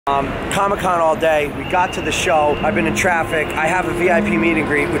Comic-Con all day. We got to the show. I've been in traffic. I have a VIP meet and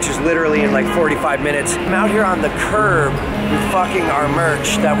greet, which is literally in like 45 minutes. I'm out here on the curb with fucking our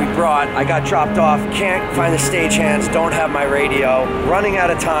merch that we brought. I got dropped off. Can't find the stagehands. Don't have my radio. Running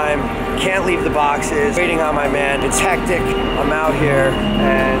out of time. Can't leave the boxes. Waiting on my man. It's hectic. I'm out here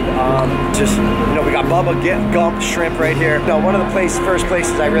and just, you know, we got Bubba Gump Shrimp right here. No, one of the first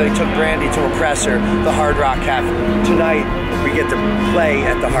places I really took Brandy to impress her, the Hard Rock Cafe. Tonight, we get to play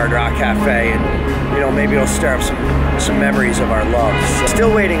at the Hard Rock Cafe, and you know, maybe it'll stir up some memories of our love. So,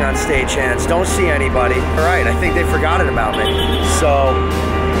 still waiting on stagehands. Don't see anybody. All right, I think they forgotten about me. So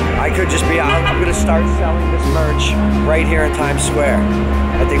I could just be out. I'm gonna start selling this merch right here in Times Square.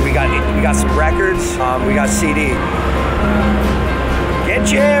 I think we got some records. We got CD. Get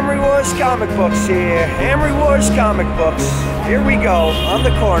your Amory Wars comic books here. Amory Wars comic books. Here we go, on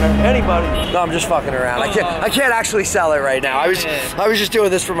the corner. Anybody? No, I'm just fucking around. I can't actually sell it right now. I was just doing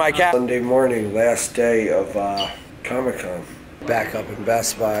this for my cat. Sunday morning, last day of Comic-Con. Back up in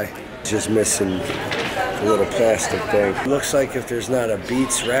Best Buy. Just missing the little plastic thing. Looks like if there's not a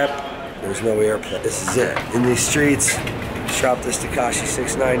Beats rep, there's no airplay. This is it. In these streets, shop this Tekashi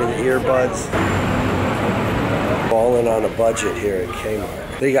 6ix9ine in the earbuds. Balling on a budget here at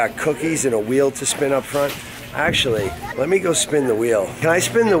Kmart. They got cookies and a wheel to spin up front. Actually, let me go spin the wheel. Can I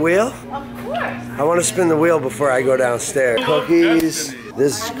spin the wheel? Of course. I want to spin the wheel before I go downstairs. Cookies.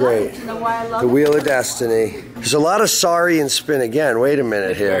 This is great. The Wheel of Destiny. There's a lot of sorry and spin again. Wait a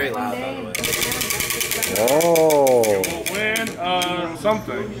minute here. Oh. Win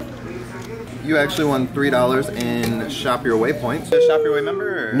something. You actually won $3 in Shop Your Way points. Shop Your Way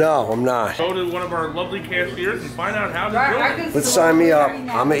member? Or? No, I'm not. Go to one of our lovely cashiers and find out how to do it. Let's sign me up.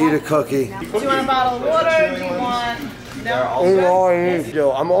 I'm gonna eat a cookie. Do you want a bottle of water? Do you want... All I need to do.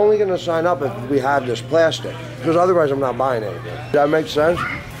 I'm only gonna sign up if we have this plastic, because otherwise I'm not buying anything. Does that make sense?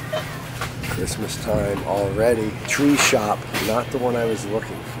 Christmas time already. Tree shop, not the one I was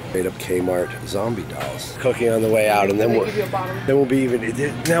looking for. Made up Kmart zombie dolls. Cookie on the way out, and then we'll be even.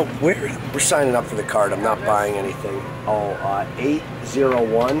 Now we're signing up for the card. I'm not buying anything. Oh,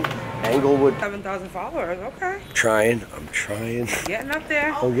 801 Englewood. 7,000 followers. Okay. I'm trying. Getting up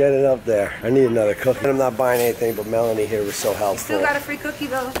there. I'm getting up there. I need another cookie. I'm not buying anything, but Melanie here was so helpful. Still got a free cookie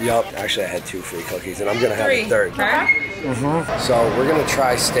though. Yup. Actually, I had 2 free cookies, and I'm gonna have a third. Okay. So we're gonna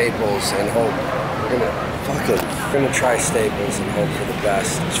try Staples and hope. We're gonna try Staples and hope for the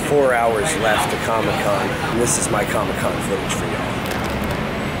best. There's 4 hours left to Comic-Con, and this is my Comic-Con footage for y'all.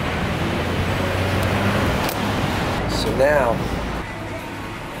 So now,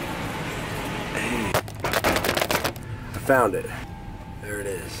 hey, I found it. There it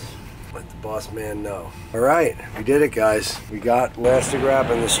is. Let the boss man know. All right, we did it, guys. We got Instagram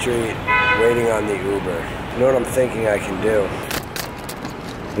in the street, waiting on the Uber. You know what I'm thinking I can do?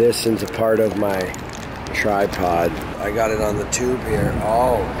 This into part of my tripod. I got it on the tube here.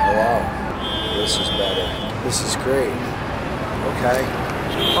 Oh, hello. This is better. This is great. Okay.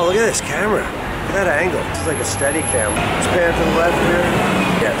 Oh, look at this camera. Look at that angle. This is like a steady camera. Let's pan to the left here.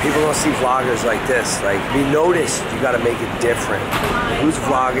 Yeah, people don't see vloggers like this. Like, we noticed you gotta make it different. Who's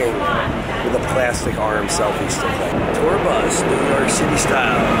vlogging with a plastic arm selfie stick? Tour bus, New York City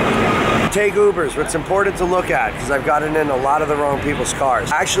style. Take Ubers. What's important to look at, because I've gotten in a lot of the wrong people's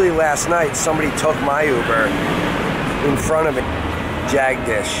cars. Actually, last night, somebody took my Uber in front of me. Jag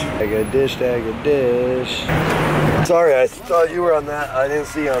dish. Dag a dish, dag a dish. Sorry, I thought you were on that. I didn't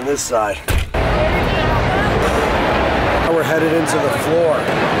see you on this side. Now we're headed into the floor.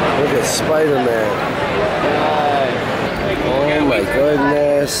 Look at Spider-Man. Oh my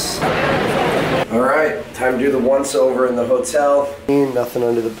goodness. All right, time to do the once over in the hotel. Nothing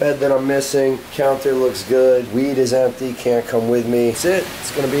under the bed that I'm missing. Counter looks good. Weed is empty, can't come with me. That's it,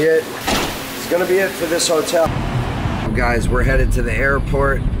 it's gonna be it. It's gonna be it for this hotel. Guys, we're headed to the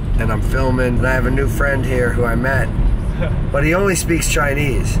airport and I'm filming. And I have a new friend here who I met, but he only speaks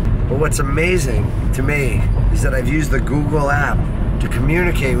Chinese. But what's amazing to me is that I've used the Google app to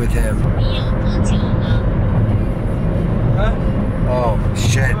communicate with him. Oh,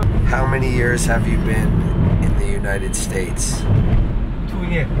 shit. How many years have you been in the United States? 2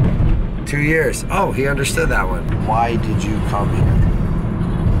 years. 2 years. Oh, he understood that one. Why did you come here?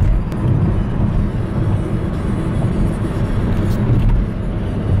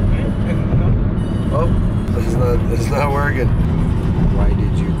 Oh, it's not working. Why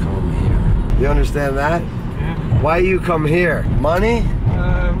did you come here? You understand that? Yeah. Why you come here? Money?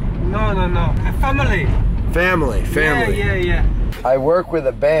 No. Family. Family. Yeah. I work with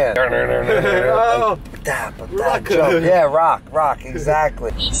a band. Oh, rock. Yeah, rock,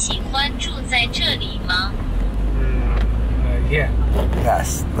 exactly. You 喜欢住在这里吗? Yeah.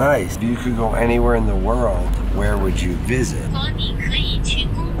 Yes, nice. If you could go anywhere in the world, where would you visit?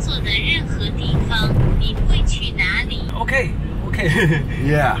 Okay, okay.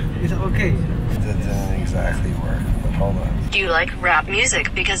 Yeah. It's okay. That didn't exactly work. But hold on. Do you like rap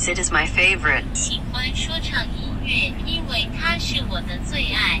music? Because it is my favorite.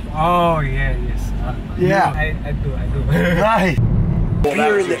 Oh yeah, yes. Yeah. I do. Nice.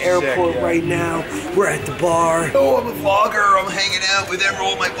 We're in the airport right now. We're at the bar. Oh, I'm a vlogger. I'm hanging out with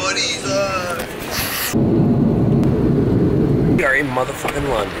all my buddies. We are in motherfucking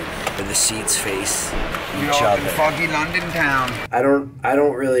London, where the seats face each other. Foggy London town. I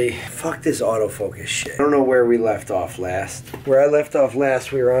don't really, fuck this autofocus shit. I don't know where we left off last. Where I left off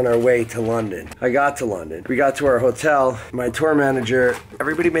last, we were on our way to London. I got to London. We got to our hotel. My tour manager,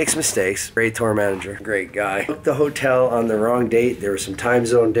 everybody makes mistakes. Great tour manager, great guy. Booked the hotel on the wrong date. There were some time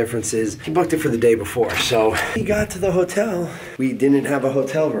zone differences. He booked it for the day before. So we got to the hotel. We didn't have a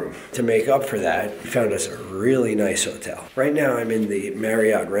hotel room. To make up for that, we found us a really nice hotel. Right now I'm in the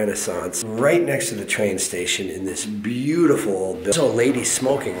Marriott Renaissance, right next to the train station in this beautiful old building. There's a ladies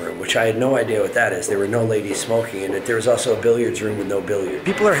smoking room, which I had no idea what that is. There were no ladies smoking in it. There was also a billiards room with no billiards.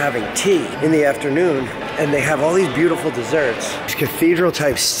 People are having tea in the afternoon and they have all these beautiful desserts. These cathedral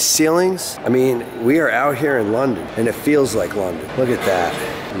type ceilings. I mean, we are out here in London and it feels like London. Look at that.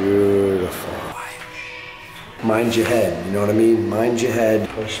 Beautiful. Mind your head, you know what I mean? Mind your head.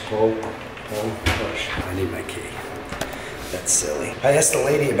 Push, pull, push. I need my key. That's silly. I asked the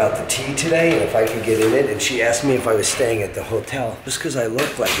lady about the tea today and if I could get in it, and she asked me if I was staying at the hotel. Just because I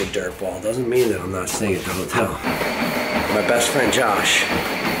look like a dirtball doesn't mean that I'm not staying at the hotel. My best friend Josh.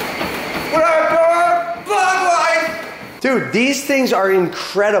 What up, dog? Vlog life! Dude, these things are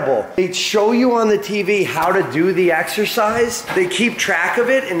incredible. They show you on the TV how to do the exercise. They keep track of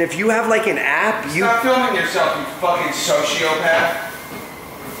it, and if you have like an app, you... Stop filming yourself, you fucking sociopath.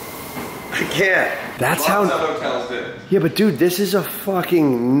 I can't. That's how... Lots of hotels did. Yeah, but dude, this is a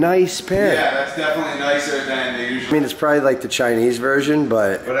fucking nice pen. Yeah, that's definitely nicer than they usually... I mean, it's probably like the Chinese version,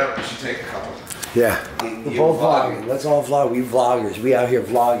 but... Whatever, we should take a couple. Yeah. We're both vlogging. Let's all vlog. We vloggers. We out here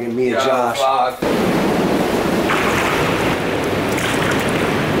vlogging, me and Josh. Vlog.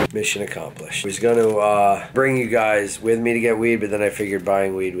 Mission accomplished. I was gonna bring you guys with me to get weed, but then I figured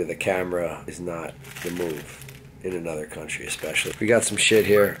buying weed with a camera is not the move. In another country especially. We got some shit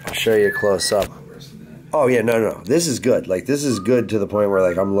here. I'll show you close up. Oh yeah, no. This is good. Like, this is good to the point where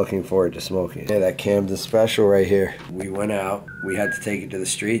like I'm looking forward to smoking. Yeah, that Camden special right here. We went out. We had to take it to the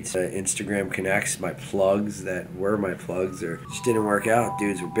streets. Instagram connects. My plugs that were my plugs just didn't work out.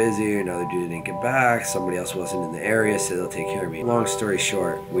 Dudes were busy. Another dude didn't get back. Somebody else wasn't in the area, so they'll take care of me. Long story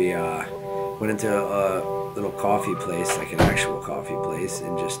short, we went into a little coffee place, like an actual coffee place,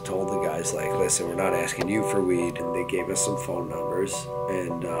 and just told the guys like, listen, we're not asking you for weed. And they gave us some phone numbers,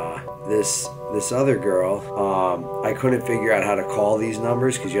 and this other girl, I couldn't figure out how to call these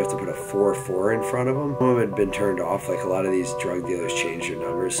numbers because you have to put a 44 in front of them. Some of them had been turned off. Like, a lot of these drug dealers change their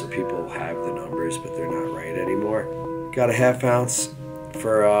numbers, so people have the numbers, but they're not right anymore. Got a half ounce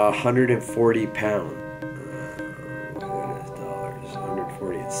for 140 pounds. What that is dollars?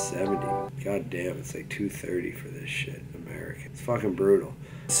 140 and 70. God damn, it's like $2.30 for this shit, American. It's fucking brutal.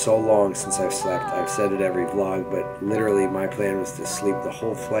 It's so long since I've slept. I've said it every vlog, but literally my plan was to sleep the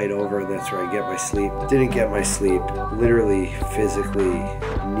whole flight over, and that's where I get my sleep. Didn't get my sleep. Literally, physically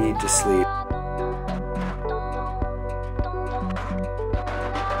need to sleep.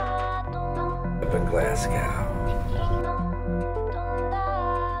 Up in Glasgow.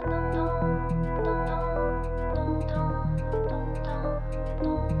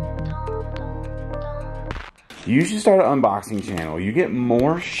 You should start an unboxing channel. You get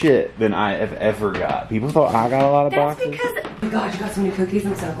more shit than I have ever got. People thought I got a lot of boxes. That's because... Oh my gosh, you got so many cookies.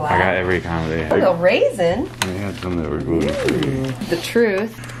 I'm so glad. I got every kind of day. A raisin. They had some that were gluten. The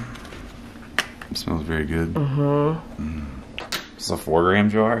truth. It smells very good. Mm-hmm. It's a 4-gram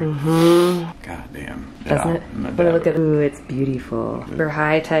jar. Mm-hmm. God damn. Doesn't it? But look at, ooh, it's beautiful. For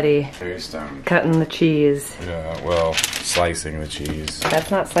hi, Teddy. Very stoned. Cutting the cheese. Yeah, well, slicing the cheese.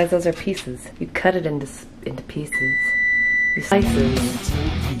 That's not slice, those are pieces. You cut it into pieces. You slice it.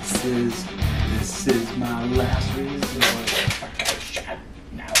 Pieces. This is my last resort.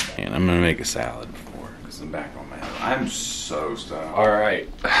 And I'm gonna make a salad before, because some back on my head. I'm so stoned. All right,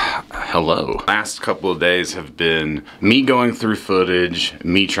 hello. Last couple of days have been me going through footage,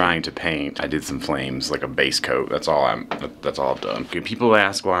 me trying to paint. I did some flames, like a base coat. That's all I've done. Okay, people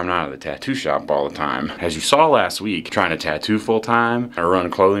ask why I'm not at the tattoo shop all the time. As you saw last week, trying to tattoo full time, I run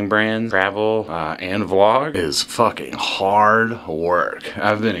clothing brands, travel, and vlog is fucking hard work.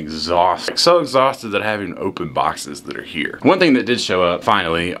 I've been exhausted. So exhausted that I haven't even opened boxes that are here. One thing that did show up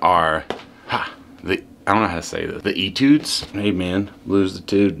finally are I don't know how to say this. The etudes. Hey man, lose the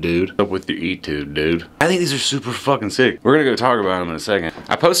tude, dude. Up with your etude, dude. I think these are super fucking sick. We're gonna go talk about them in a second.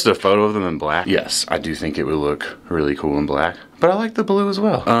 I posted a photo of them in black. Yes, I do think it would look really cool in black, but I like the blue as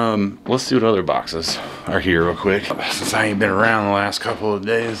well. Let's see what other boxes are here real quick. Since I ain't been around the last couple of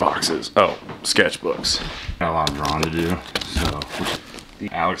days. Boxes. Oh, sketchbooks. Got a lot of drawing to do, so.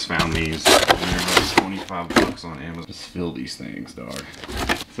 Alex found these. They're 25 bucks on Amazon. Just fill these things, dog.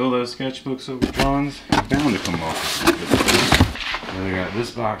 Fill those sketchbooks up with drawings. Bound to come off. Then we got this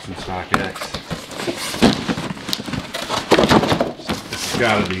box from StockX. This has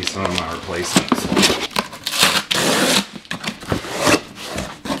got to be some of my replacements.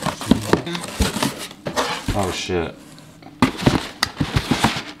 Oh shit.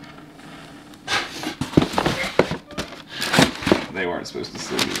 They weren't supposed to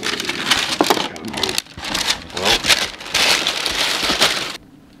send me one of these. Gotta move. Well.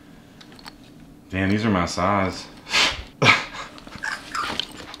 Damn, these are my size.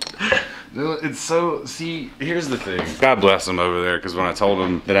 It's so, see, here's the thing. God bless them over there, because when I told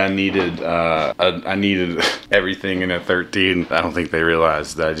them that I needed everything in a 13, I don't think they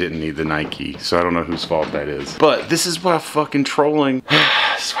realized that I didn't need the Nike. So I don't know whose fault that is. But this is why fucking trolling,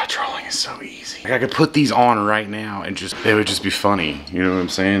 this is why trolling is so easy. Like I could put these on right now and just, it would just be funny. You know what I'm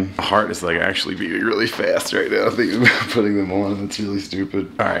saying? My heart is like actually beating really fast right now. I think putting them on, it's really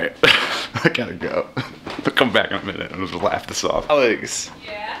stupid. All right, I gotta go. I'll come back in a minute and just laugh this off. Alex.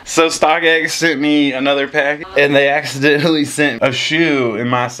 Yeah? So StockX sent me another package and they accidentally sent a shoe in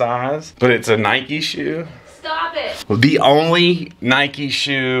my size, but it's a Nike shoe. Stop it. Well, the only Nike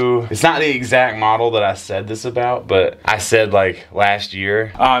shoe, it's not the exact model that I said this about, but I said like last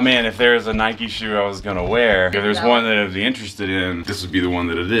year, oh man, if there's a Nike shoe I was gonna wear, if there's one that I'd be interested in, this would be the one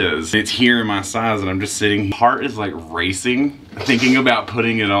that it is. It's here in my size and I'm just sitting, heart is like racing, thinking about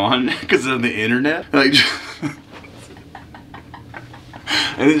putting it on because of the internet. Like,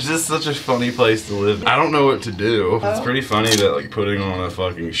 and it's just such a funny place to live. I don't know what to do. It's pretty funny that like putting on a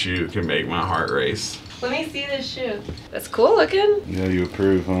fucking shoe can make my heart race. Let me see this shoe. That's cool looking. Yeah, you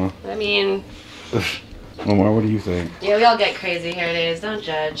approve, huh? I mean... Omar, what do you think? Yeah, we all get crazy hair days. Don't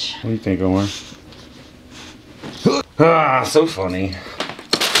judge. What do you think, Omar? Ah, so funny.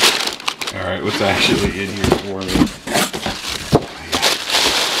 Alright, what's actually in here for me?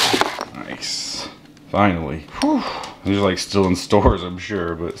 Nice. Finally. Whew. These are like still in stores, I'm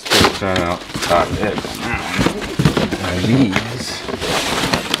sure, but still shout out. God, these.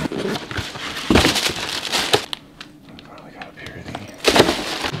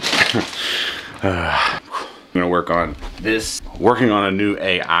 I'm gonna work on this. Working on a new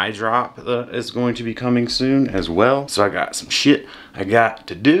AI drop that is going to be coming soon as well. So I got some shit I got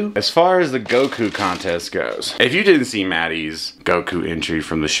to do. As far as the Goku contest goes, if you didn't see Maddie's Goku entry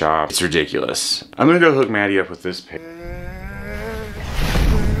from the shop, it's ridiculous. I'm gonna go hook Maddie up with this pic.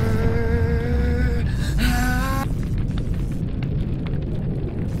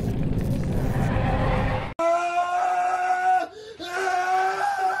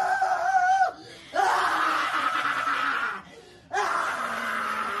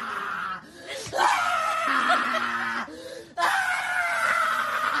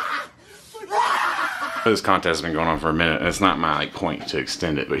 This contest has been going on for a minute and it's not my like point to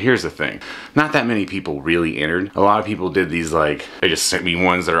extend it, but here's the thing, not that many people really entered. A lot of people did these like, they just sent me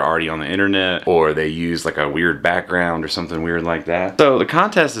ones that are already on the internet, or they used like a weird background or something weird like that. So the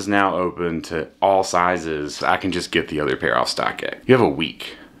contest is now open to all sizes. I can just get the other pair off StockX. You have a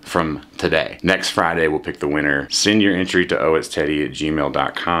week from today. Next Friday, we'll pick the winner. Send your entry to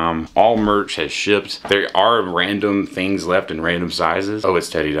oitsteddy@gmail.com. All merch has shipped. There are random things left in random sizes.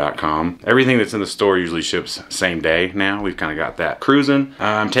 oitsteddy.com. Everything that's in the store usually ships same day now. We've kind of got that cruising.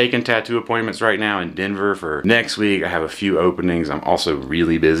 I'm taking tattoo appointments right now in Denver for next week. I have a few openings. I'm also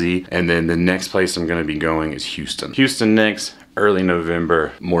really busy. And then the next place I'm going to be going is Houston. Houston next. Early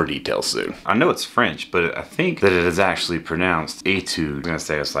November, more details soon. I know it's French, but I think that it is actually pronounced étude. I'm gonna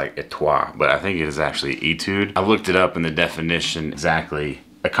say it's like étoile, but I think it is actually étude. I looked it up in the definition exactly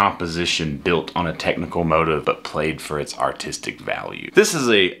a composition built on a technical motive but played for its artistic value. This is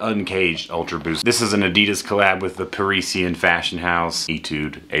a uncaged Ultra Boost. This is an Adidas collab with the Parisian fashion house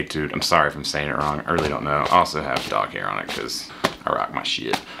Etude. I'm sorry if I'm saying it wrong. I really don't know. I also have dog hair on it because I rock my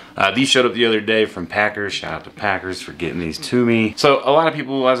shit. These showed up the other day from Packers. Shout out to Packers for getting these to me. So a lot of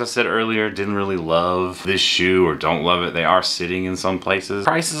people, as I said earlier, didn't really love this shoe or don't love it. They are sitting in some places.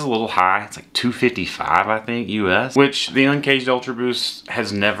 Price is a little high. It's like $255, I think, US, which the Uncaged Ultra Boost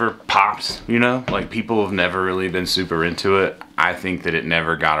has never popped, you know? Like, people have never really been super into it. I think that it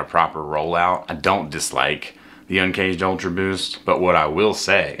never got a proper rollout. I don't dislike the Uncaged Ultra Boost, but what I will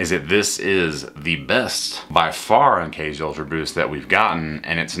say is that this is the best by far Uncaged Ultra Boost that we've gotten,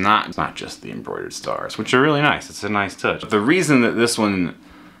 and it's not just the embroidered stars, which are really nice. It's a nice touch. But the reason that this one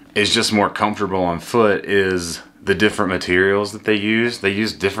is just more comfortable on foot is the different materials that they use. They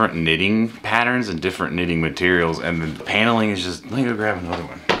use different knitting patterns and different knitting materials, and the paneling is just, let me go grab another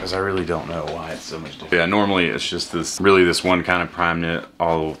one, because I really don't know why it's so much different. Yeah, normally it's just this one kind of prime knit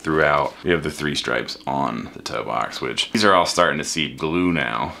all throughout. We have the 3 stripes on the toe box, which these are all starting to see glue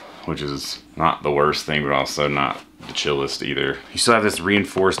now, which is not the worst thing, but also not the chillest either. You still have this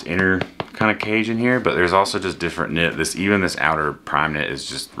reinforced inner kind of cage in here, but there's also just different knit. Even this outer prime knit is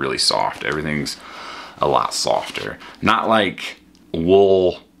just really soft. Everything's a lot softer. Not like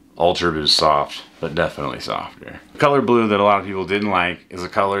wool Ultra Boost soft, but definitely softer. Color blue that a lot of people didn't like is a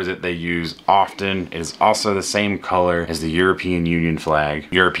color that they use often. It is also the same color as the European Union flag.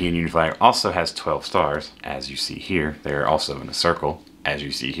 European Union flag also has 12 stars, as you see here. They're also in a circle, as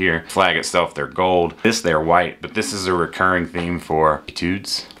you see here. Flag itself, they're gold. This, they're white, but this is a recurring theme for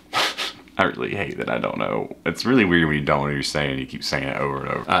Etudes. I really hate that I don't know. It's really weird when you don't know what you're saying. You keep saying it over and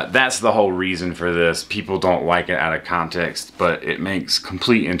over. That's the whole reason for this. People don't like it out of context, but it makes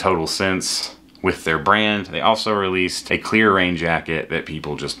complete and total sense with their brand. They also released a clear rain jacket that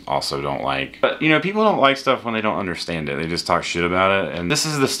people just also don't like. But you know, people don't like stuff when they don't understand it. They just talk shit about it. And this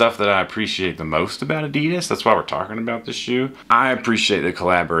is the stuff that I appreciate the most about Adidas. That's why we're talking about this shoe. I appreciate the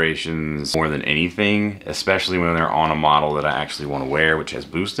collaborations more than anything, especially when they're on a model that I actually want to wear, which has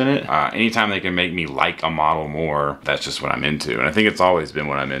Boost in it. Anytime they can make me like a model more, that's just what I'm into. And I think it's always been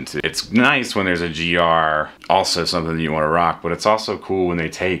what I'm into. It's nice when there's a GR, also something that you want to rock, but it's also cool when they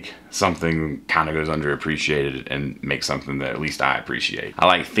take something kind of goes underappreciated and make something that at least I appreciate. I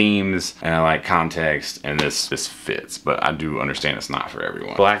like themes and I like context, and this fits, but I do understand it's not for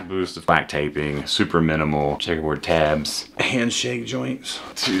everyone. Black Boost, black taping, super minimal, checkerboard tabs, handshake joints,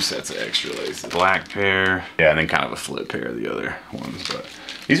 2 sets of extra laces, black pair, yeah, and then kind of a flip pair of the other ones, but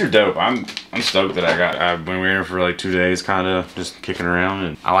these are dope. I'm stoked that I've been wearing them for like 2 days, kind of just kicking around,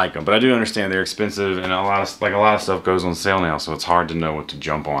 and I like them. But I do understand they're expensive, and a lot of stuff goes on sale now, so it's hard to know what to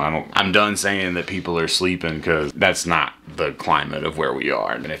jump on. I'm done saying that people are sleeping, because that's not the climate of where we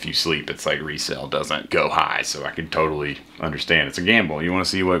are. And if you sleep, it's like resale doesn't go high, so I can totally understand. It's a gamble. You want to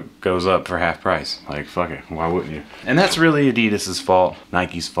see what goes up for half price. Like, fuck it, why wouldn't you? And that's really Adidas's fault,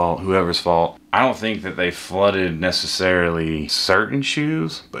 Nike's fault, whoever's fault. I don't think that they flooded necessarily certain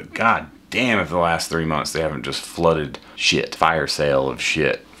shoes, but god damn if the last 3 months they haven't just flooded shit. Fire sale of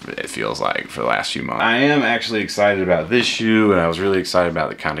shit, it feels like, for the last few months. I am actually excited about this shoe, and I was really excited about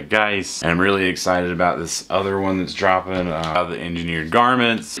the kind of Geist, and I'm really excited about this other one that's dropping, the engineered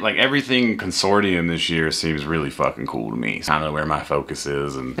garments. Like, everything consortium this year seems really fucking cool to me. It's kind of where my focus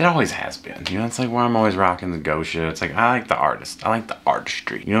is, and it always has been. You know, it's like where I'm always rocking the Go shit. It's like, I like the artist. I like the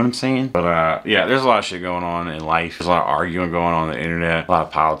artistry. You know what I'm saying? But yeah, there's a lot of shit going on in life. There's a lot of arguing going on the internet, a lot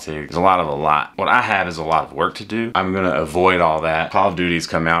of politics. There's a lot. What I have is a lot of work to do. I'm gonna avoid all that. Call of Duty's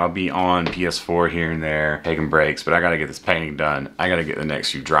come out. I'll be on PS4 here and there, taking breaks, but I gotta get this painting done. I gotta get the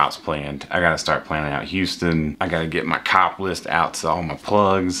next few drops planned. I gotta start planning out Houston. I gotta get my cop list out to all my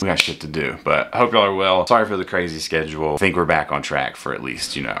plugs. We got shit to do, but I hope y'all are well. Sorry for the crazy schedule. I think we're back on track for at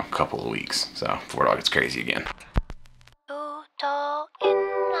least, you know, a couple of weeks, so before it all gets crazy again.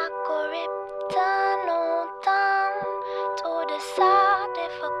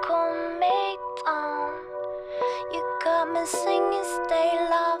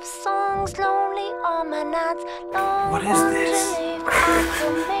 What is this?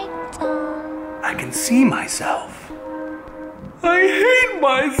 I can see myself. I hate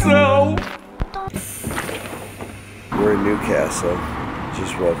myself. We're in Newcastle.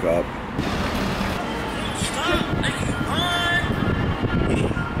 Just woke up.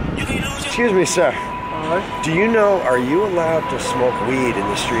 Excuse me, sir. Do you know, are you allowed to smoke weed in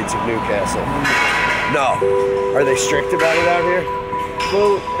the streets of Newcastle? No. Are they strict about it out here?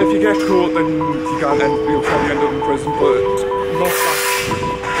 Well, if you get caught, then you'll probably end up in prison, but not that.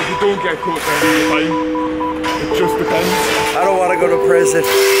 If you don't get caught, then you're fine. It just depends. I don't want to go to prison.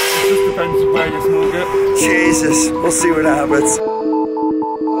 It just depends where you smoke it. Jesus, we'll see what happens.